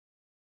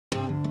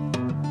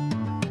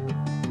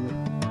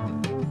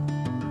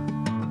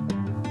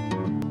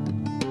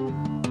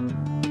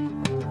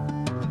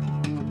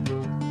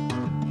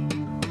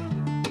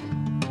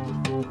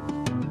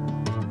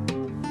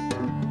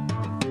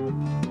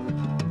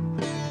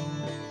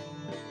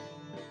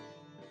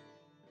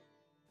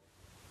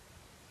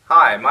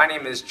Hi, my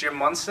name is Jim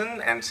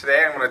Munson, and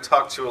today I'm going to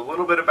talk to you a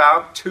little bit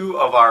about two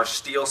of our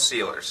steel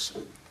sealers.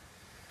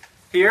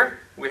 Here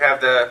we have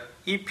the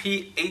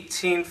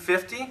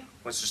EP-1850,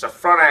 which is a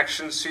front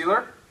action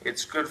sealer.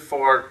 It's good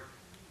for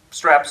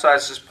strap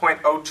sizes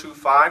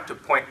 .025 to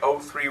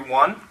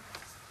 .031.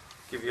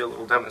 Give you a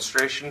little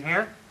demonstration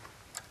here.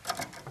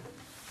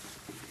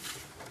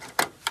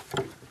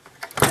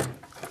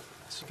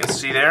 As you can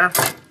see there,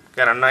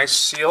 got a nice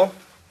seal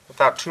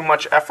without too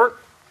much effort.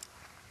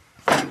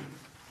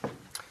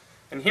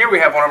 And here we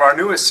have one of our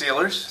newest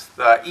sealers,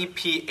 the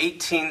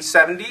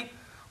EP-1870,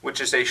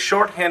 which is a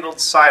short-handled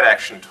side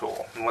action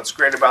tool. And what's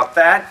great about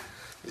that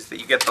is that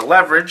you get the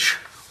leverage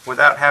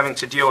without having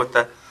to deal with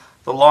the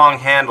long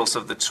handles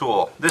of the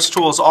tool. This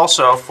tool is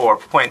also for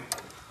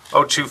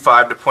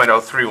 .025 to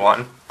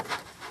 .031.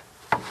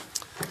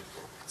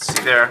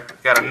 See there,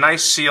 got a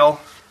nice seal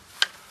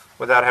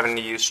without having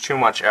to use too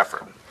much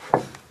effort.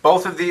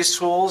 Both of these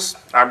tools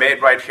are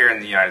made right here in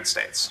the United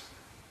States.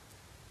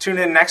 Tune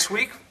in next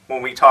week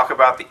when we talk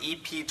about the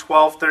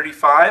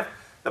EP-1235,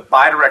 the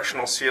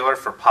bidirectional sealer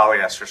for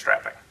polyester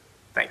strapping.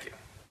 Thank you.